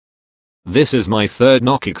This is my third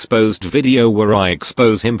NOCC exposed video where I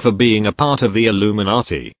expose him for being a part of the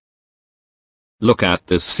Illuminati. Look at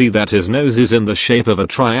this, see that his nose is in the shape of a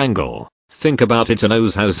triangle. Think about it, a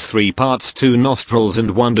nose has 3 parts, 2 nostrils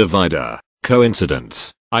and 1 divider.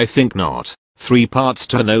 Coincidence? I think not. 3 parts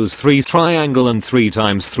to a nose, 3 triangle, and 3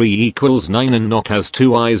 times 3 equals 9, and NOCC has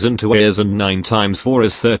 2 eyes and 2 ears, and 9 times 4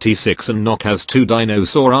 is 36, and NOCC has 2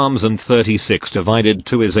 dinosaur arms, and 36 divided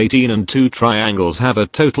 2 is 18, and 2 triangles have a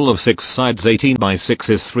total of 6 sides. 18 by 6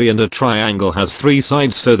 is 3, and a triangle has 3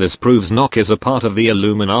 sides, so this proves NOCC is a part of the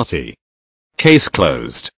Illuminati. Case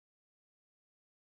closed.